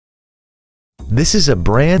This is a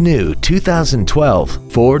brand new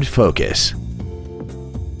 2012 Ford Focus.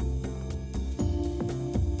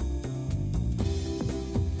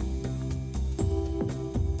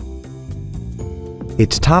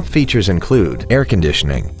 Its top features include air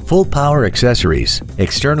conditioning, full power accessories,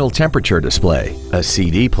 external temperature display, a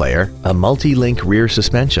CD player, a multi-link rear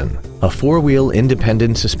suspension, a four-wheel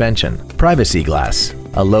independent suspension, privacy glass,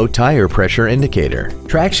 a low tire pressure indicator,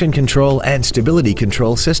 traction control and stability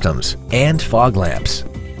control systems, and fog lamps.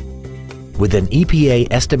 With an EPA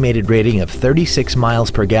estimated rating of 36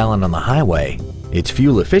 miles per gallon on the highway, its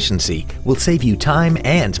fuel efficiency will save you time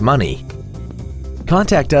and money.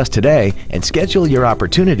 Contact us today and schedule your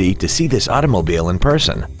opportunity to see this automobile in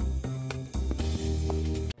person.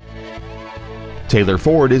 Taylor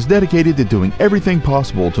Ford is dedicated to doing everything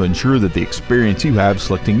possible to ensure that the experience you have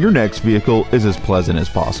selecting your next vehicle is as pleasant as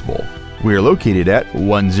possible. We are located at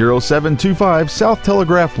 10725 South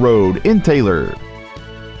Telegraph Road in Taylor.